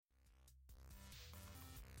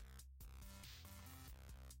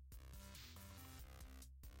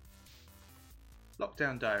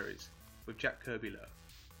Lockdown Diaries with Jack Kirby Lowe,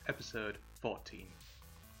 episode 14.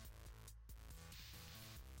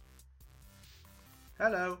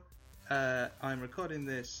 Hello, I'm recording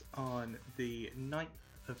this on the 9th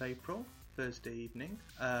of April, Thursday evening.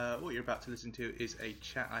 What you're about to listen to is a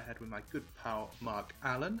chat I had with my good pal Mark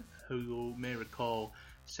Allen, who you may recall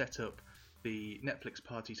set up the Netflix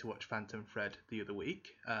party to watch Phantom Thread the other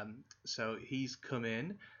week. So he's come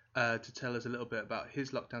in to tell us a little bit about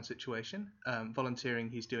his lockdown situation, volunteering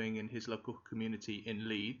he's doing in his local community in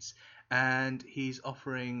Leeds, and he's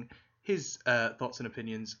offering his thoughts and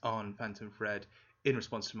opinions on Phantom Thread in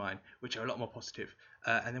response to mine, which are a lot more positive.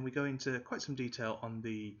 And then we go into quite some detail on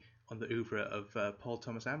the oeuvre of Paul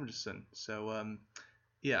Thomas Anderson. So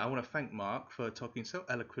I want to thank Mark for talking so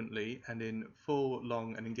eloquently and in full,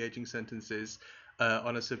 long and engaging sentences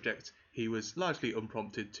on a subject he was largely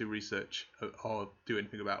unprompted to research or do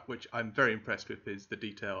anything about, which I'm very impressed with the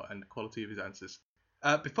detail and quality of his answers.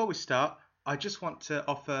 Before we start, I just want to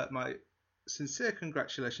offer my sincere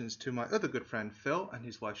congratulations to my other good friend Phil and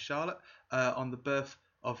his wife Charlotte on the birth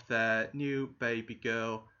of their new baby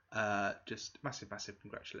girl. Just massive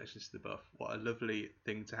congratulations to the both. What a lovely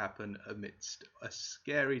thing to happen amidst a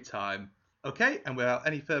scary time. Okay, and without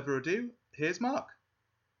any further ado, here's Mark.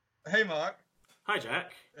 Hey Mark. Hi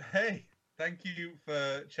Jack. Hey, thank you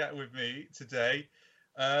for chatting with me today.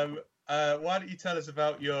 Why don't you tell us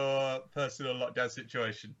about your personal lockdown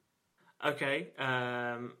situation? Okay,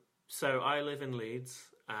 so I live in Leeds,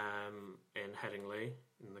 in Headingley,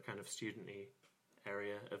 in the kind of student-y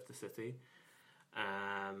area of the city,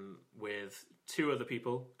 with two other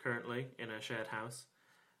people currently in a shared house.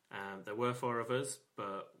 There were four of us,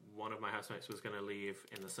 but one of my housemates was going to leave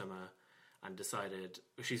in the summer and decided,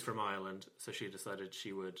 she's from Ireland, so she decided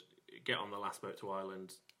she would get on the last boat to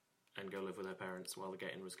Ireland and go live with her parents while the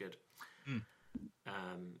getting was good.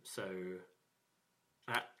 So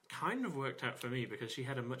that kind of worked out for me because she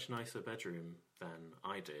had a much nicer bedroom than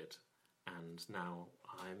I did, and now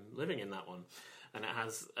I'm living in that one. And it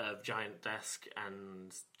has a giant desk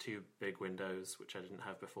and two big windows, which I didn't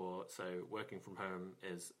have before, so working from home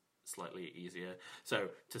is slightly easier. So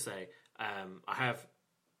to say, I have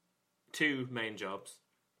two main jobs.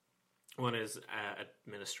 One is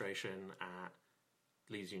administration at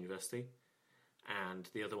Leeds University, and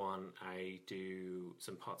the other one I do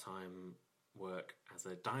some part-time work as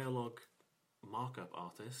a dialogue markup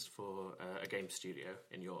artist for a game studio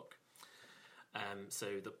in York.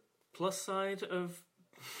 So the plus side of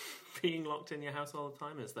being locked in your house all the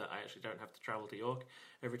time is that I actually don't have to travel to York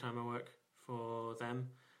every time I work for them,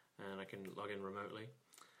 and I can log in remotely.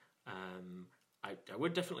 I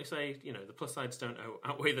would definitely say, the plus sides don't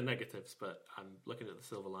outweigh the negatives, but I'm looking at the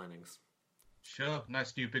silver linings. Sure,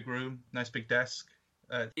 nice new big room, nice big desk.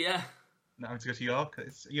 Yeah. Not having to go to York.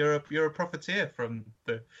 You're a profiteer from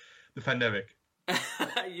the pandemic.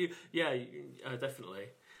 Definitely.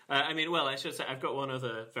 I should say I've got one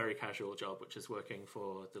other very casual job, which is working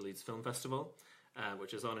for the Leeds Film Festival,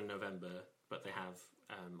 which is on in November, but they have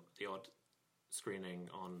the odd screening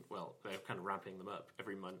on, they're kind of ramping them up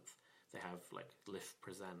every month. They have, Lift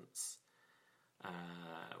Presents,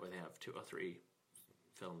 where they have 2 or 3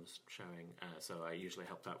 films showing, so I usually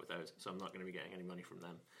helped out with those, so I'm not going to be getting any money from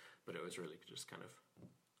them, but it was really just kind of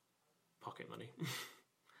pocket money.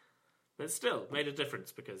 But it still made a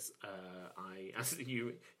difference because as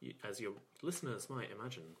your listeners might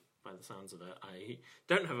imagine by the sounds of it, I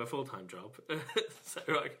don't have a full-time job, so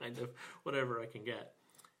I kind of whatever I can get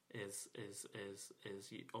is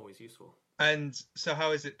always useful. And so,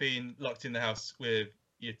 how has it been locked in the house with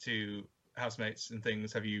your two housemates and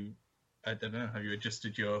things? Have you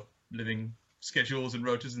adjusted your living schedules and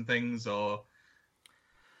rotas and things, or?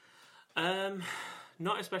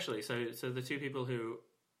 Not especially. So the two people who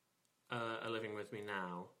are living with me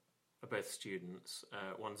now are both students.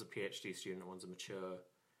 One's a PhD student, one's a mature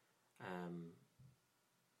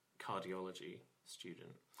cardiology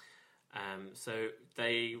student. So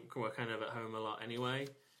they were kind of at home a lot anyway,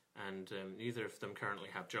 and neither of them currently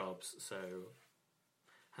have jobs, so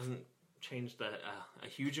hasn't changed a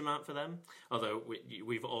huge amount for them. Although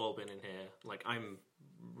we've all been in here. I'm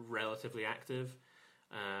relatively active.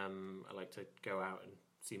 I like to go out and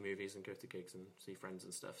see movies and go to gigs and see friends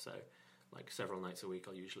and stuff, so several nights a week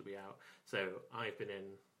I'll usually be out. So I've been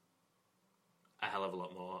in a hell of a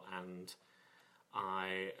lot more, and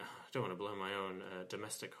I don't want to blow my own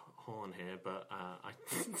domestic horn here, but I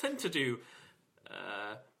tend to do,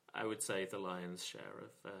 I would say, the lion's share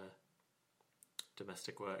of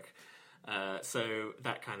domestic work. So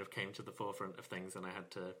that kind of came to the forefront of things, and I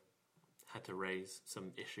had to raise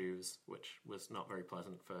some issues, which was not very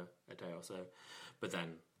pleasant for a day or so. But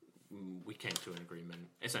then we came to an agreement.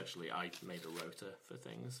 Essentially, I made a rota for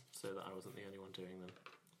things so that I wasn't the only one doing them.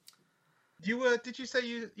 Did you say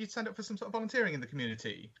you signed up for some sort of volunteering in the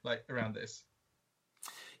community, like around this?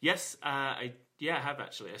 Yes, I have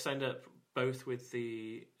actually. I signed up both with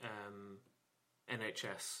the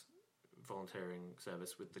NHS volunteering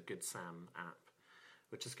service with the Good Sam app,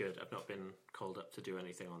 which is good. I've not been called up to do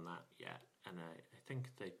anything on that yet, and I think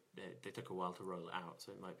they took a while to roll it out,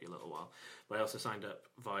 so it might be a little while. But I also signed up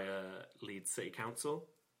via Leeds City Council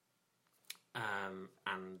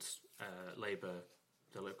and Labour.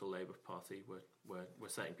 The local Labour Party were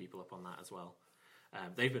setting people up on that as well.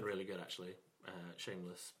 They've been really good, actually.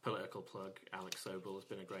 Shameless political plug. Alex Sobel has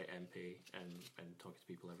been a great MP and talking to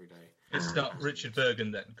people every day. It's not Richard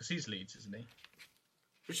Bergen then, because he's Leeds, isn't he?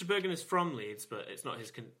 Richard Bergen is from Leeds, but it's not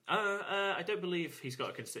his... I don't believe he's got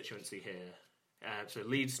a constituency here. So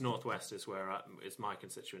Leeds Northwest is is my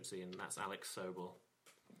constituency, and that's Alex Sobel.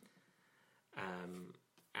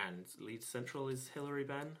 And Leeds Central is Hilary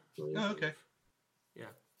Benn. Oh, okay. Yeah,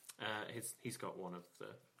 he's got one of the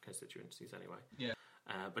constituencies anyway. Yeah,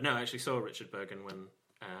 but no, I actually saw Richard Bergen when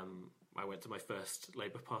I went to my first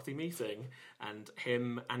Labour Party meeting, and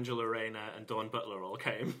him, Angela Rayner, and Dawn Butler all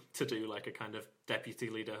came to do like a kind of deputy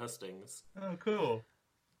leader hustings. Oh, cool.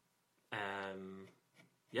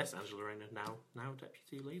 Yes, Angela Rayner now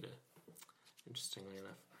deputy leader. Interestingly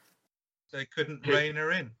enough, They couldn't rein her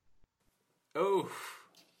in. oh.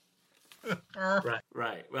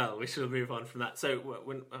 Right. Well, we should move on from that. So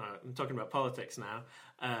when I'm talking about politics now,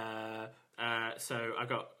 so I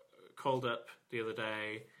got called up the other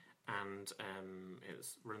day, and it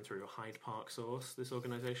was run through Hyde Park Source, this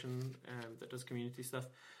organisation that does community stuff,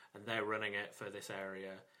 and they're running it for this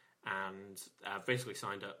area, and I've basically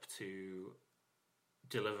signed up to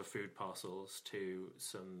deliver food parcels to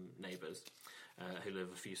some neighbours who live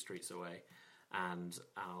a few streets away. And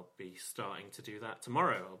I'll be starting to do that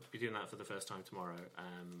tomorrow. I'll be doing that for the first time tomorrow.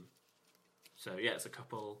 So yeah, it's a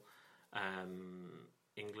couple.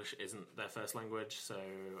 English isn't their first language, so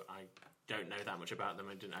I don't know that much about them.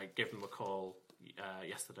 I gave them a call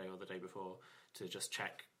yesterday or the day before to just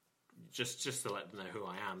check, just to let them know who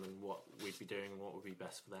I am and what we'd be doing and what would be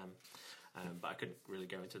best for them. But I couldn't really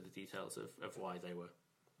go into the details of why they were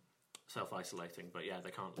self-isolating. But yeah,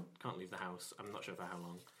 they can't leave the house. I'm not sure for how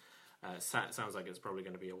long. Sounds like it's probably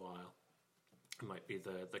going to be a while. It might be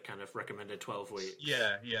the kind of recommended 12 weeks.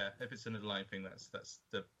 Yeah. If it's an underlying thing, that's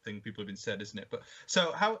the thing people have been said, isn't it? But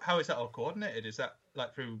so how is that all coordinated? Is that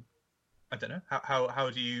like through? I don't know. How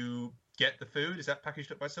do you get the food? Is that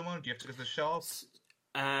packaged up by someone? Do you have to go to the shop?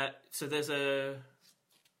 So there's a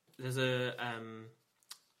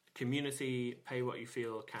community pay what you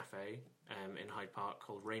feel cafe in Hyde Park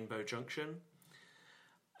called Rainbow Junction.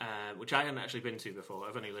 Which I hadn't actually been to before.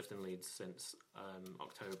 I've only lived in Leeds since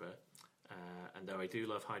October, and though I do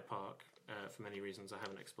love Hyde Park for many reasons, I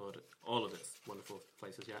haven't explored all of its wonderful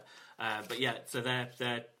places yet. But yeah, so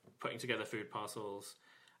they're putting together food parcels,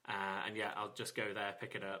 and yeah, I'll just go there,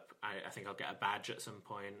 pick it up. I think I'll get a badge at some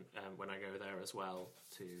point when I go there as well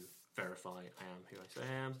to verify I am who I say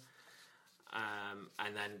I am.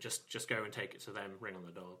 And then just go and take it to them, ring on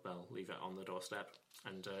the doorbell, leave it on the doorstep.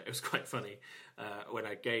 And it was quite funny when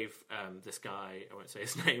I gave this guy, I won't say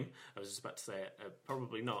his name, I was just about to say it,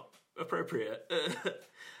 probably not appropriate.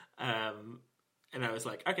 And I was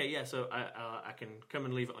like, okay, yeah, so I can come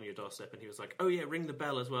and leave it on your doorstep. And he was like, oh yeah, ring the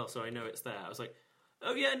bell as well so I know it's there. I was like,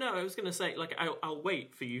 oh yeah, no, I was going to say, like, I'll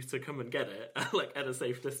wait for you to come and get it, like at a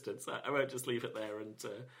safe distance. I won't just leave it there and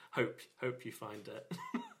hope you find it.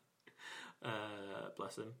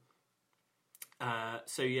 Bless him.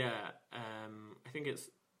 So yeah, I think it's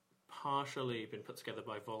partially been put together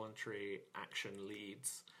by Voluntary Action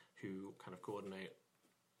Leeds, who kind of coordinate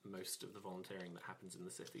most of the volunteering that happens in the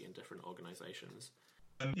city in different organisations.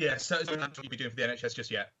 Yeah, so that's what you'll be doing for the NHS just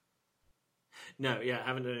yet. No, yeah, I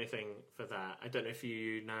haven't done anything for that. I don't know if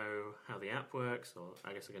you know how the app works, or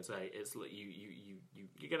I guess I can say it's like you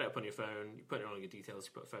get it up on your phone, you put in all your details,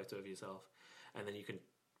 you put a photo of yourself, and then you can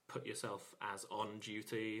put yourself as on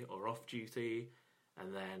duty or off duty,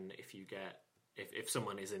 and then if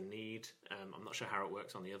someone is in need, I'm not sure how it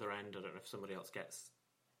works on the other end. I don't know if somebody else gets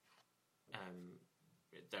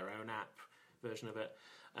their own app version of it,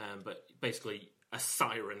 but basically a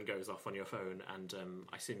siren goes off on your phone, and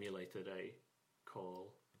I simulated a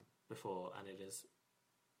call before, and it is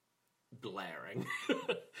blaring.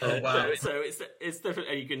 Oh wow! So it's different,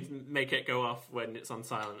 and you can make it go off when it's on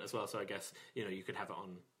silent as well. So I guess you could have it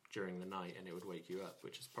on during the night, and it would wake you up,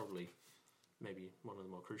 which is probably maybe one of the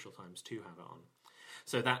more crucial times to have it on.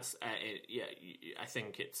 So that's yeah. I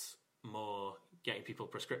think it's more getting people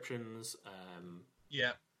prescriptions.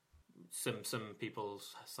 Yeah. some people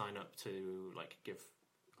sign up to like give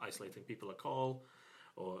isolating people a call,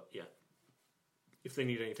 or if they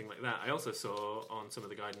need anything like that. I also saw on some of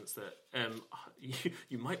the guidance that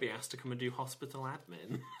you might be asked to come and do hospital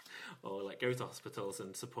admin or like go to hospitals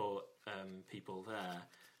and support people there.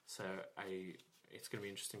 So it's going to be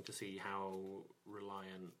interesting to see how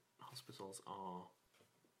reliant hospitals are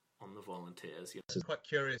on the volunteers. I'm quite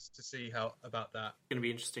curious to see how about that. It's going to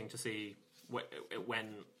be interesting to see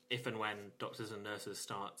if and when doctors and nurses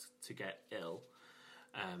start to get ill,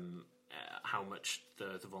 how much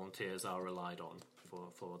the volunteers are relied on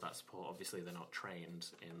for that support. Obviously, they're not trained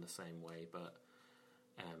in the same way, but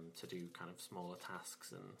to do kind of smaller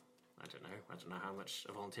tasks, and I don't know how much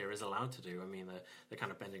a volunteer is allowed to do. I mean, they're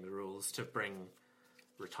kind of bending the rules to bring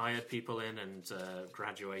retired people in and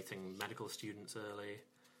graduating medical students early.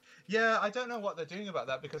 Yeah, I don't know what they're doing about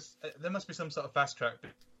that, because there must be some sort of fast track.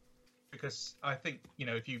 Because I think,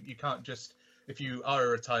 if you can't just, if you are a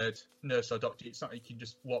retired nurse or doctor, it's not like you can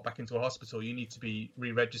just walk back into a hospital. You need to be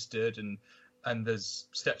re-registered, and there's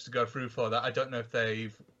steps to go through for that. I don't know if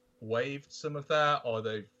they've waived some of that or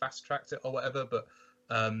they've fast tracked it or whatever, but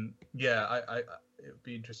it would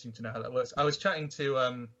be interesting to know how that works. I was chatting to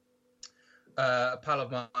a pal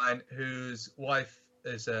of mine whose wife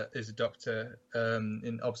is a doctor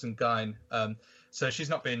in Obs and Gyn, so she's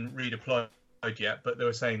not been redeployed yet, but they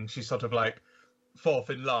were saying she's sort of like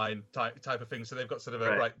fourth in line type of thing. So they've got sort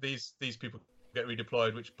of these people get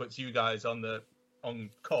redeployed, which puts you guys on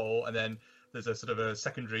call, and then there's a sort of a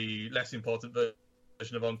secondary, less important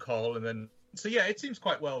version of on call, and then it seems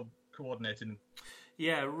quite well coordinated.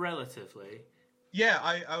 Yeah, relatively. Yeah,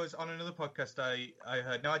 I was on another podcast I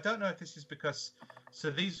heard. Now I don't know if this is because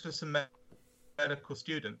these were some medical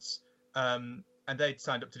students, and they'd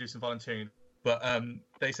signed up to do some volunteering. But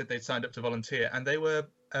they said they'd signed up to volunteer, and they were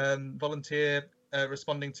volunteer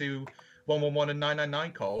responding to 111 and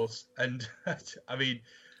 999 calls. And I mean,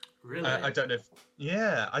 really, I don't know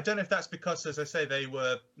if that's because, as I say, they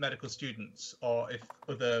were medical students, or if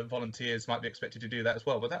other volunteers might be expected to do that as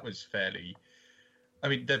well. But that was fairly. I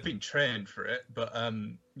mean, they've been trained for it, but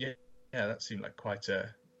that seemed like quite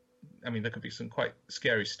a. I mean, there could be some quite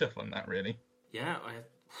scary stuff on that, really. Yeah,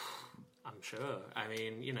 I'm sure. I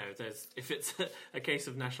mean, if it's a case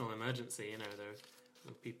of national emergency,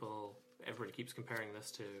 everybody keeps comparing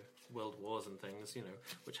this to world wars and things,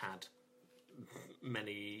 which had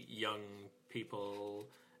many young people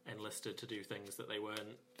enlisted to do things that they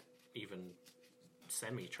weren't even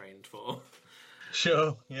semi-trained for.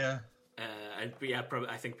 Sure, yeah.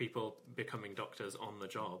 I think people becoming doctors on the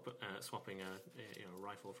job, swapping a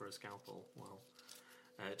rifle for a scalpel while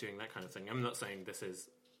doing that kind of thing. I'm not saying this is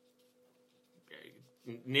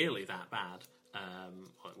nearly that bad.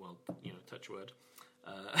 Touch wood,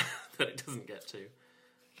 that it doesn't get to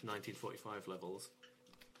 1945 levels.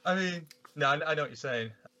 I mean, no, I know what you're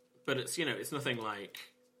saying. But it's it's nothing like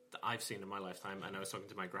that I've seen in my lifetime. And I was talking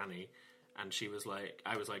to my granny, and she was like,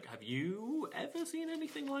 I was like, have you ever seen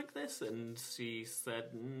anything like this? And she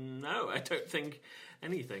said, no, I don't think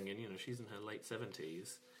anything. And she's in her late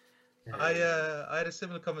 70s. I had a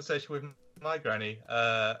similar conversation with my granny,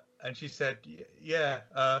 and she said,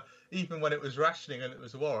 even when it was rationing and it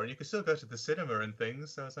was a war, and you could still go to the cinema and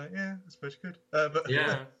things. So I was like, yeah, that's pretty good. But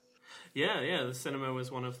yeah. The cinema was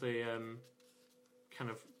one of the kind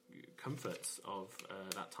of comforts of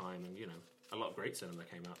that time, and a lot of great cinema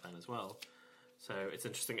came out then as well. So it's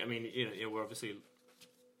interesting. I mean, we're obviously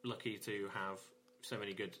lucky to have so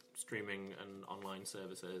many good streaming and online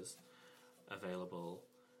services available.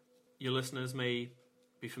 Your listeners may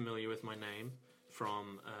be familiar with my name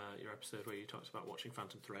from your episode where you talked about watching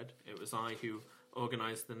Phantom Thread. It was I who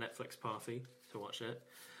organised the Netflix party to watch it.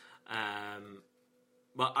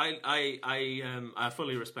 But I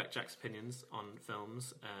fully respect Jack's opinions on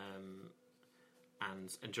films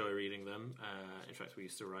and enjoy reading them. In fact, we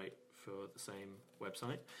used to write for the same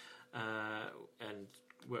website and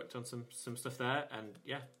worked on some stuff there. And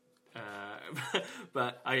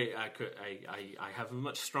but I have a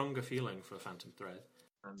much stronger feeling for Phantom Thread.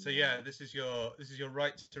 So this is your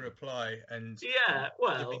right to reply and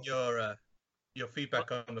giving your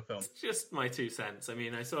feedback on the film. It's just my 2 cents. I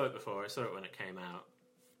mean, I saw it before. I saw it when it came out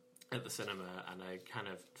at the cinema, and I kind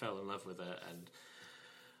of fell in love with it. And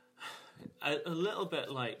a little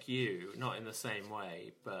bit like you, not in the same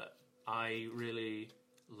way, but I really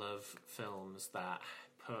love films that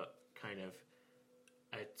put kind of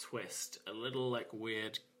a twist, a little like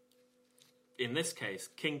weird, in this case,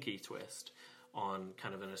 kinky twist on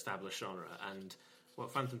kind of an established genre. And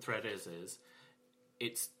what Phantom Thread is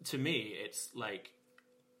it's, to me, it's like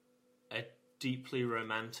a deeply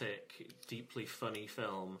romantic, deeply funny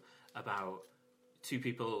film about two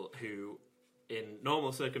people who, in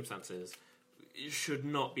normal circumstances, should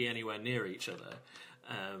not be anywhere near each other,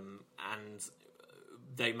 and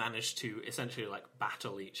they manage to essentially like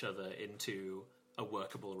battle each other into a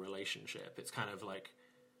workable relationship. It's kind of like,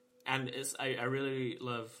 and I really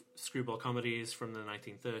love screwball comedies from the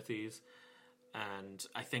 1930s, and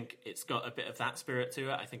I think it's got a bit of that spirit to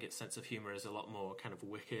it. I think its sense of humor is a lot more kind of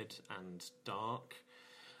wicked and dark,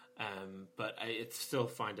 but I still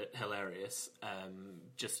find it hilarious.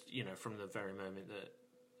 Just from the very moment that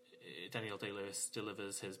Daniel Day-Lewis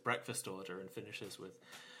delivers his breakfast order and finishes with,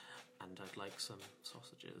 "And I'd like some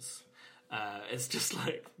sausages." It's just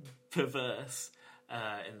like perverse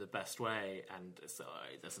in the best way, and so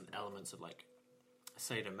there's an element of like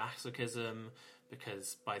sadomasochism,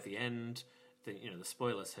 because by the end, the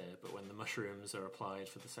spoilers here, but when the mushrooms are applied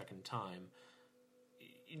for the second time,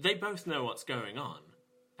 they both know what's going on,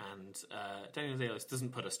 and Daniel Day-Lewis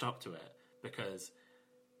doesn't put a stop to it because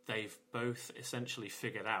they've both essentially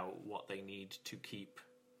figured out what they need to keep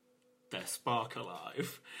their spark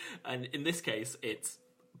alive. And in this case, it's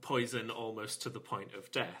poison almost to the point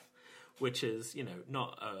of death, which is,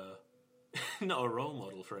 not a role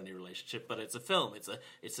model for any relationship, but it's a film.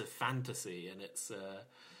 It's a fantasy, and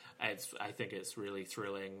I think it's really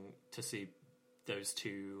thrilling to see those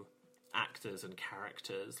two actors and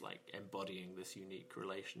characters like embodying this unique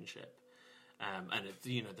relationship. And it's,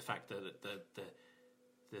 the fact that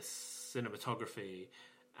the cinematography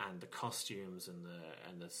and the costumes and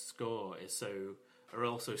the score are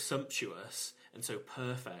all so sumptuous and so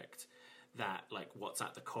perfect that like what's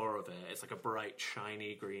at the core of it's like a bright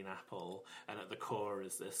shiny green apple, and at the core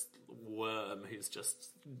is this worm who's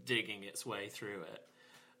just digging its way through it.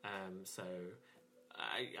 So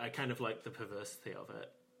I kind of like the perversity of it.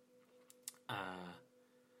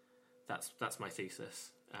 That's my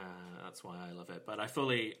thesis. That's why I love it. But I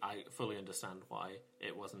fully understand why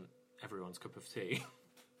it wasn't everyone's cup of tea.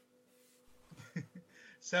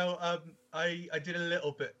 So I did a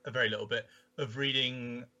very little bit of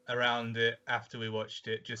reading around it after we watched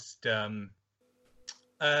it, just to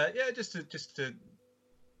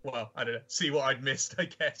well, I don't know, see what I'd missed, I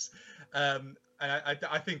guess. And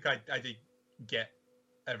I think I did get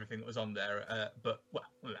everything that was on there, but well,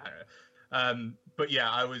 I don't know. But yeah,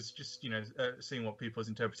 I was just seeing what people's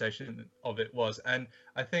interpretation of it was, and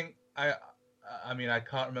I think I mean I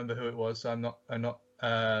can't remember who it was, so I'm not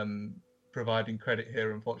providing credit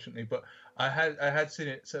here, unfortunately. But I had seen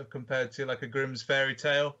it sort of compared to like a Grimm's fairy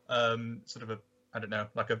tale, sort of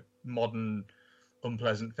like a modern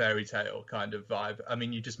unpleasant fairy tale kind of vibe. I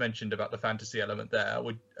mean, you just mentioned about the fantasy element there.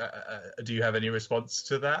 Do you have any response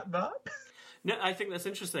to that, Mark? No, I think that's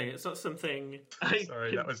interesting. It's not something...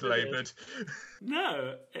 Sorry, that was laboured.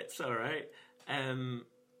 No, it's all right.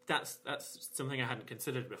 That's something I hadn't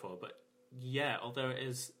considered before. But yeah, although it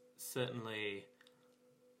is certainly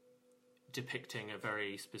depicting a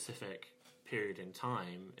very specific period in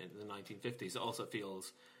time in the 1950s, it also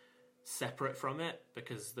feels separate from it,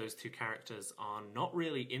 because those two characters are not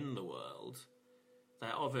really in the world.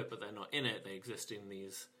 They're of it, but they're not in it. They exist in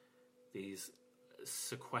these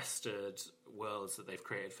sequestered worlds that they've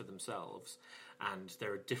created for themselves, and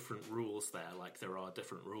there are different rules there, like there are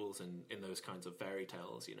different rules in those kinds of fairy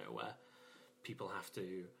tales, where people have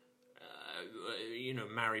to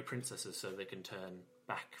marry princesses so they can turn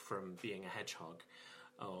back from being a hedgehog,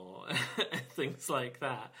 or things like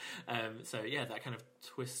that. So yeah, that kind of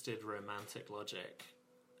twisted romantic logic.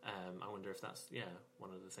 I wonder if that's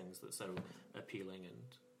one of the things that's so appealing and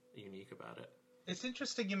unique about it. It's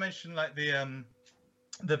interesting you mentioned like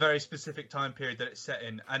the very specific time period that it's set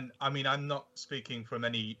in, and I mean I'm not speaking from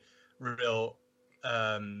any real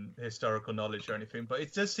historical knowledge or anything, but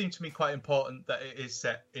it does seem to me quite important that it is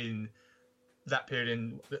set in that period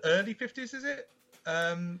in the early 50s, is it?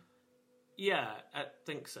 Yeah, I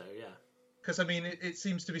think so, yeah. Because I mean it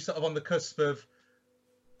seems to be sort of on the cusp of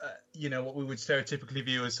what we would stereotypically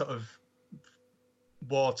view as sort of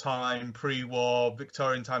wartime, pre-war,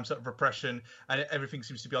 Victorian time sort of repression, and everything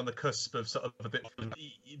seems to be on the cusp of sort of a bit.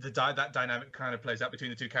 That dynamic kind of plays out between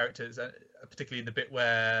the two characters, particularly in the bit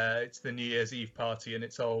where it's the New Year's Eve party, and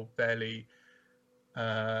it's all fairly.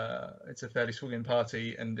 It's a fairly swinging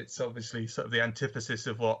party, and it's obviously sort of the antithesis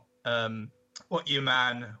of what your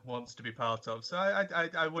man wants to be part of. So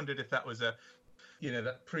I wondered if that was that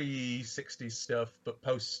pre-60s stuff, but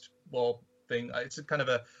post-war thing. It's a kind of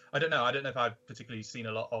I don't know if I've particularly seen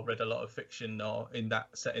a lot or read a lot of fiction or in that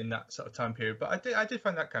sort of time period, but I did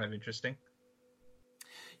find that kind of interesting.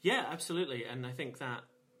 Yeah, absolutely. And I think that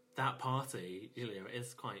party,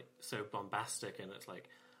 is quite so bombastic, and it's like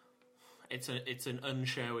it's an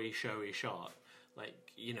unshowy, showy shot, Like,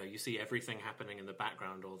 you know, you see everything happening in the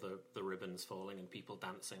background, all the ribbons falling and people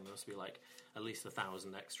dancing. There must be like at least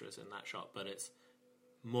 1,000 extras in that shot, but it's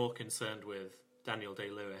more concerned with Daniel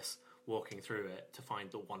Day-Lewis walking through it to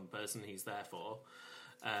find the one person he's there for,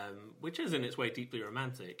 which is in its way deeply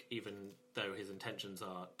romantic, even though his intentions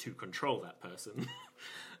are to control that person,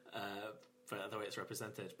 for the way it's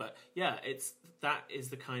represented. But yeah, that is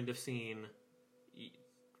the kind of scene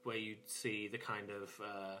where you'd see the kind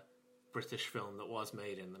of British film that was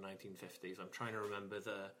made in the 1950s. I'm trying to remember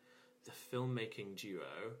the filmmaking duo.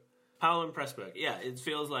 Powell and Pressburg. Yeah, it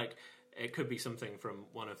feels like it could be something from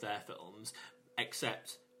one of their films,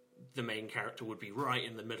 except the main character would be right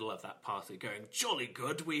in the middle of that party going, jolly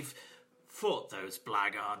good, we've fought those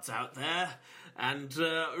blackguards out there, and,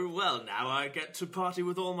 well, now I get to party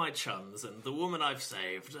with all my chums and the woman I've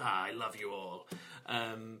saved. I love you all.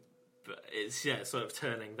 But it's, yeah, sort of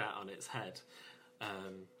turning that on its head.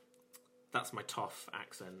 That's my Toff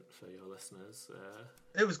accent for your listeners.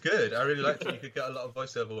 It was good. I really liked it. You could get a lot of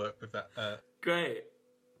voiceover work with that. Great.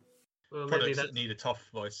 Well, Products that need a Toff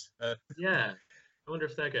voice. Yeah. I wonder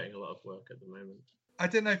if they're getting a lot of work at the moment. I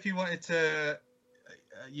don't know if you wanted to...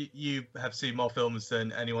 You have seen more films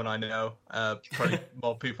than anyone I know. Probably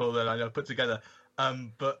more people than I know put together.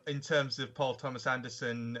 But in terms of Paul Thomas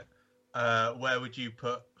Anderson, where would you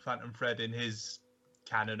put Phantom Thread in his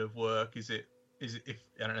canon of work? Is it if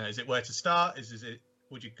I don't know, is it where to start? Is it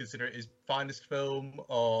would you consider it his finest film,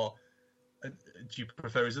 or do you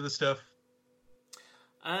prefer his other stuff?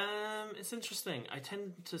 It's interesting. I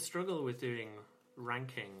tend to struggle with doing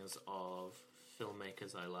rankings of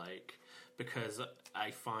filmmakers I like, because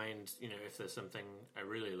I find, you know, if there's something I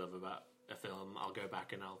really love about a film, I'll go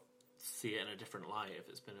back and I'll see it in a different light if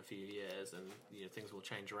it's been a few years, and, you know, things will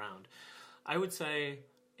change around. I would say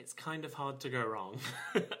it's kind of hard to go wrong.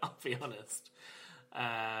 I'll be honest.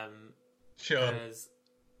 Sure. Because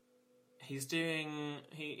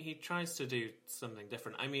he tries to do something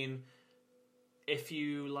different. I mean, if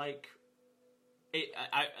you like it,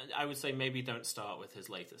 I would say maybe don't start with his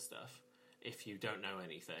latest stuff if you don't know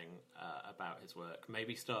anything about his work.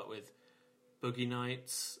 Maybe start with Boogie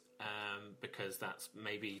Nights, because that's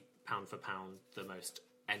maybe pound for pound the most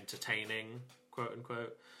entertaining, quote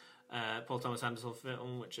unquote, Paul Thomas Anderson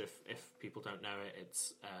film, which if people don't know it,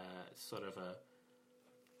 it's sort of a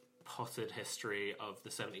potted history of the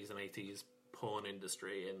 70s and 80s porn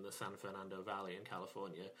industry in the San Fernando Valley in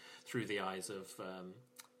California through the eyes of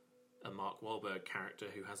a Mark Wahlberg character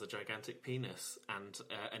who has a gigantic penis and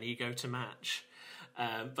an ego to match.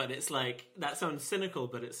 But it's like, that sounds cynical,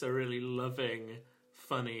 but it's a really loving,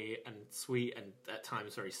 funny and sweet and at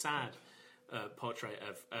times very sad portrait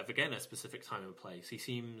of again, a specific time and place. He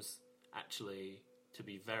seems actually to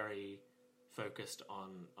be very focused on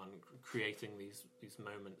creating these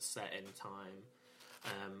moments set in time.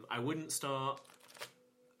 I wouldn't start.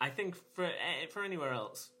 I think for anywhere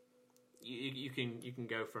else, you can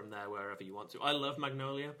go from there wherever you want to. I love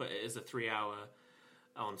Magnolia, but it is a 3-hour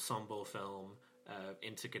ensemble film,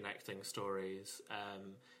 interconnecting stories.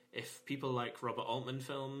 If people like Robert Altman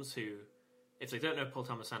films, if they don't know Paul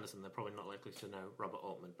Thomas Anderson, they're probably not likely to know Robert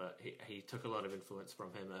Altman, but he took a lot of influence from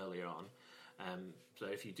him earlier on. So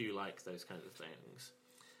if you do like those kinds of things,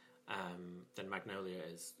 then Magnolia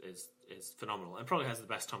is phenomenal and probably has the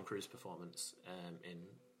best Tom Cruise performance in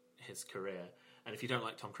his career. And if you don't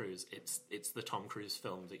like Tom Cruise, it's the Tom Cruise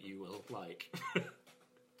film that you will like.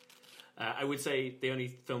 I would say the only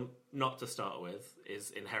film not to start with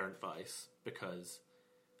is Inherent Vice, because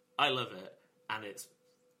I love it, and it's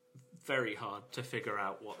very hard to figure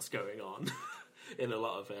out what's going on in a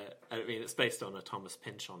lot of it. I mean, it's based on a Thomas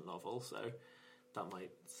Pynchon novel, so that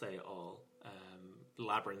might say it all.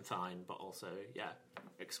 Labyrinthine, but also, yeah,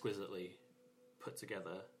 exquisitely put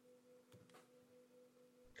together.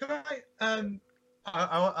 Can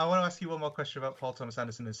I want to ask you one more question about Paul Thomas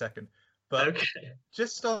Anderson in a second, but Okay.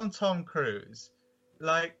 just on Tom Cruise,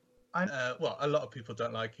 like, a lot of people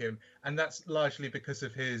don't like him, and that's largely because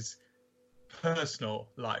of his personal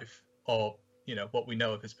life, or, you know, what we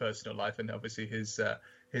know of his personal life, and obviously his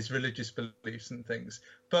religious beliefs and things.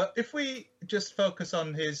 But if we just focus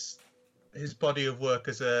on his body of work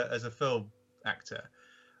as a film actor,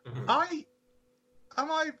 Mm-hmm.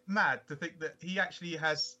 am I mad to think that he actually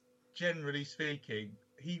has, generally speaking,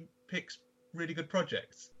 he picks really good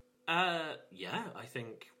projects? Yeah, I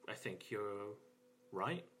think you're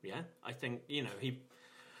right. Yeah, I think, you know,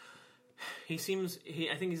 I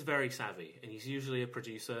think he's very savvy, and he's usually a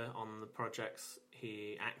producer on the projects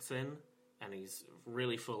he acts in, and he's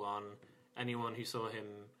really full on. Anyone who saw him,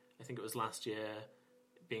 I think it was last year,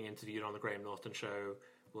 being interviewed on the Graham Norton show,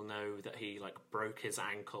 will know that he broke his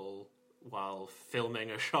ankle while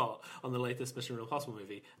filming a shot on the latest Mission Impossible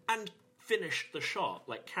movie and finished the shot,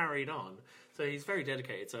 like carried on. So he's very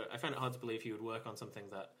dedicated. So I find it hard to believe he would work on something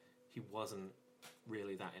that he wasn't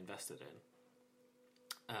really that invested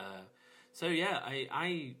in. So yeah,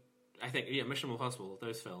 I think Mission Impossible,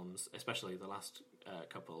 those films, especially the last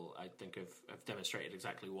couple, I think have demonstrated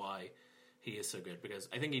exactly why he is so good, because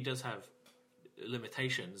I think he does have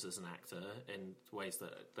limitations as an actor in ways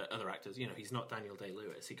that other actors, he's not Daniel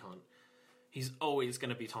Day-Lewis. He's always going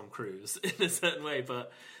to be Tom Cruise in a certain way,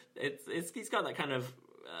 but he's got that kind of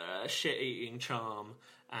shit-eating charm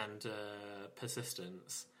and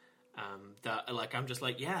persistence that, like, I'm just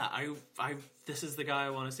like, yeah, I this is the guy I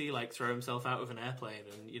want to see, like, throw himself out of an airplane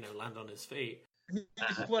and land on his feet. He's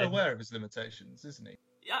well aware of his limitations, isn't he?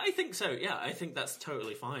 Yeah, I think so. Yeah, I think that's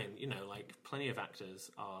totally fine. Like, plenty of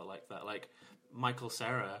actors are like that. Like, Michael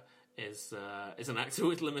Cera is an actor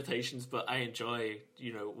with limitations, but I enjoy,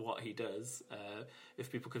 what he does.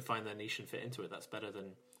 If people can find their niche and fit into it, that's better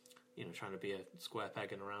than, trying to be a square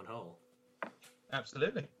peg in a round hole.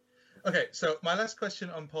 Absolutely. Okay, so my last question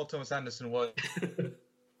on Paul Thomas Anderson was,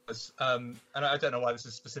 and I don't know why this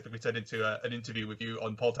is specifically turned into an interview with you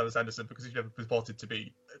on Paul Thomas Anderson, because you've never purported to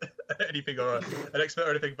be anything or an expert or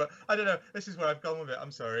anything, but I don't know, this is where I've gone with it,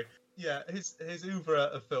 I'm sorry. Yeah, his oeuvre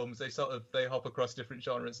of films, they hop across different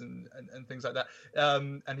genres and things like that,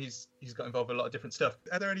 and he's got involved with a lot of different stuff.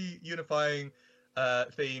 Are there any unifying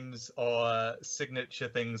themes or signature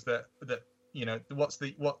things that what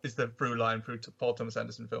is the through line through Paul Thomas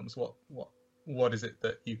Anderson films? What is it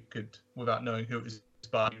that you could, without knowing who it is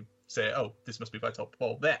by, say, oh, this must be by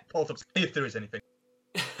Paul Thomas, if there is anything?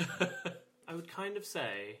 I would kind of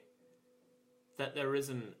say that there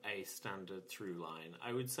isn't a standard through line.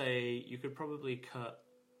 I would say you could probably cut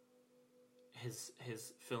his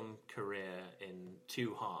film career in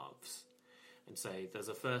two halves and say there's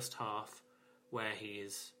a first half where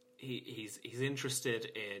he's interested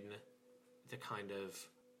in the kind of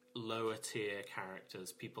lower tier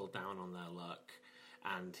characters, people down on their luck,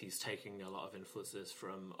 and he's taking a lot of influences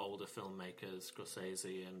from older filmmakers,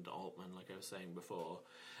 Scorsese and Altman, like I was saying before,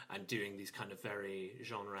 and doing these kind of very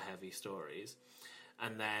genre-heavy stories.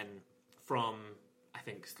 And then from, I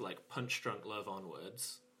think, like Punch Drunk Love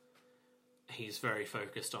onwards, he's very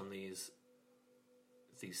focused on these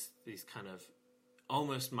kind of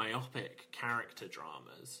almost myopic character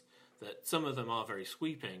dramas, that some of them are very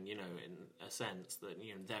sweeping, in a sense that,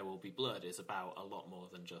 There Will Be Blood is about a lot more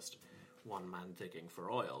than just one man digging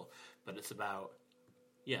for oil, but it's about,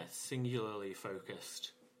 singularly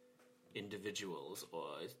focused individuals, or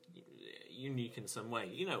unique in some way,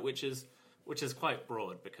 which is quite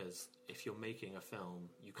broad, because if you're making a film,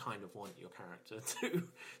 you kind of want your character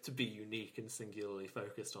to be unique and singularly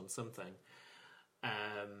focused on something.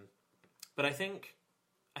 But I think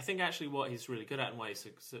actually what he's really good at and why he's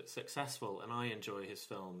successful, and I enjoy his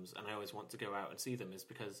films and I always want to go out and see them, is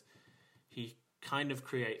because he kind of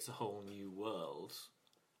creates a whole new world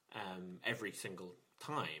every single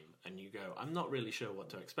time, and you go, I'm not really sure what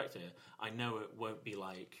to expect here. I know it won't be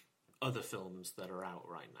like other films that are out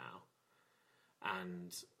right now.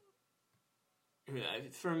 And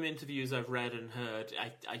from interviews I've read and heard,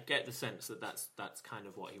 I get the sense that that's kind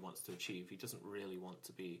of what he wants to achieve. He doesn't really want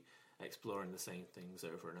to be exploring the same things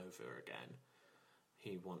over and over again.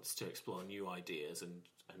 He wants to explore new ideas and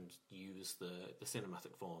use the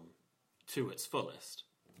cinematic form to its fullest,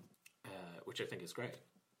 which I think is great.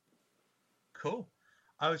 Cool.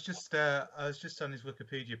 I was just on his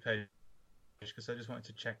Wikipedia page because I just wanted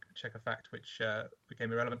to check a fact which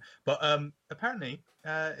became irrelevant. But apparently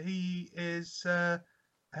he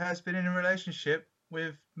has been in a relationship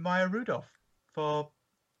with Maya Rudolph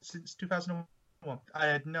since 2001. I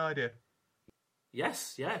had no idea.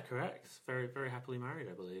 Yes, yeah, correct. Very, very happily married,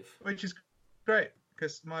 I believe. Which is great,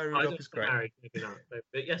 because Maya Rudolph is great. Married, maybe not.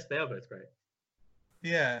 But yes, they are both great.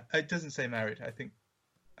 Yeah, it doesn't say married. I think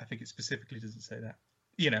it specifically doesn't say that.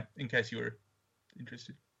 In case you were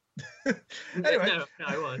interested. Anyway. No,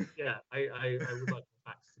 I was. Yeah, I would like the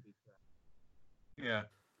facts to be correct. Yeah.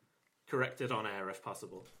 Corrected on air if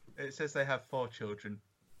possible. It says they have 4 children.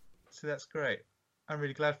 So that's great. I'm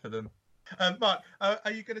really glad for them. Mark,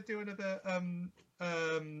 are you going to do another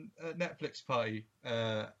Netflix party?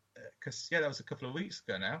 Because that was a couple of weeks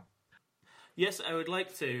ago now. Yes, I would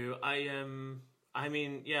like to. I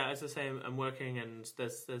mean, yeah, as I say, I'm working, and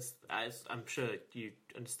there's, as I'm sure you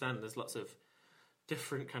understand, there's lots of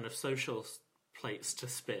different kind of social plates to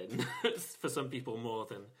spin. For some people, more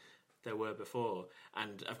than there were before.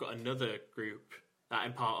 And I've got another group that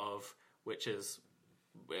I'm part of, which is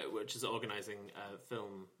organising a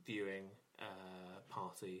film viewing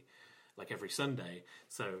party like every Sunday.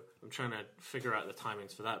 So I'm trying to figure out the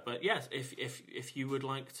timings for that. But yes, if you would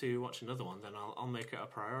like to watch another one, then I'll make it a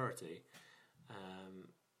priority.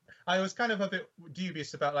 I was kind of a bit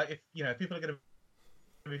dubious about like if people are going to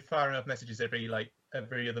be firing off messages every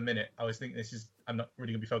other minute. I was thinking I'm not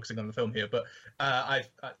really going to be focusing on the film here, but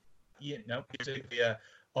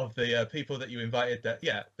of the people that you invited, that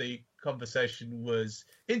the conversation was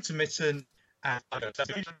intermittent. And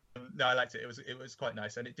no, I liked it. It was quite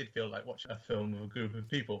nice, and it did feel like watching a film with a group of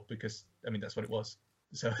people because I mean that's what it was.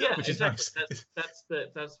 So Yeah, which is exactly. nice.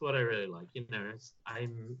 That's what I really like. If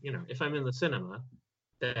I'm in the cinema,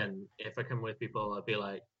 then if I come with people, I'll be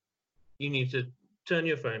like, you need to turn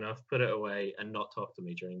your phone off, put it away, and not talk to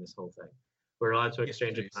me during this whole thing. We're allowed to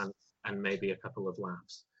exchange a glance and maybe a couple of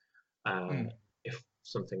laughs if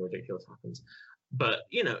something ridiculous happens. But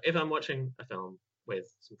if I'm watching a film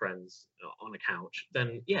with some friends on a couch,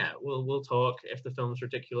 then we'll talk. If the film's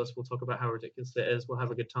ridiculous, we'll talk about how ridiculous it is. We'll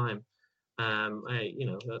have a good time.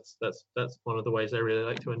 That's one of the ways I really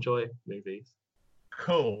like to enjoy movies.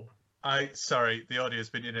 Cool. Sorry, the audio's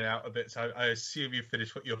been in and out a bit, so I assume you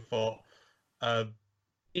finished what you thought.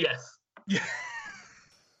 Yes. Yeah.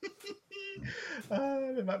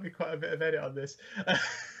 There might be quite a bit of edit on this,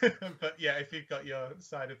 but yeah, if you've got your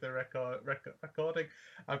side of the recording,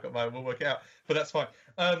 I've got mine. We'll work it out, but that's fine.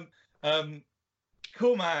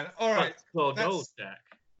 Cool, man. All right. Well, gold, Jack.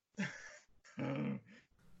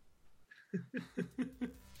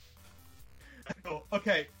 Cool.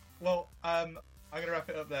 Okay. Well, I'm gonna wrap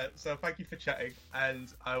it up there. So thank you for chatting,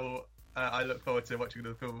 and I look forward to watching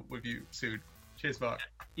the film with you soon. Cheers, Mark.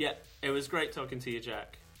 Yeah, it was great talking to you,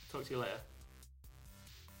 Jack. Talk to you later.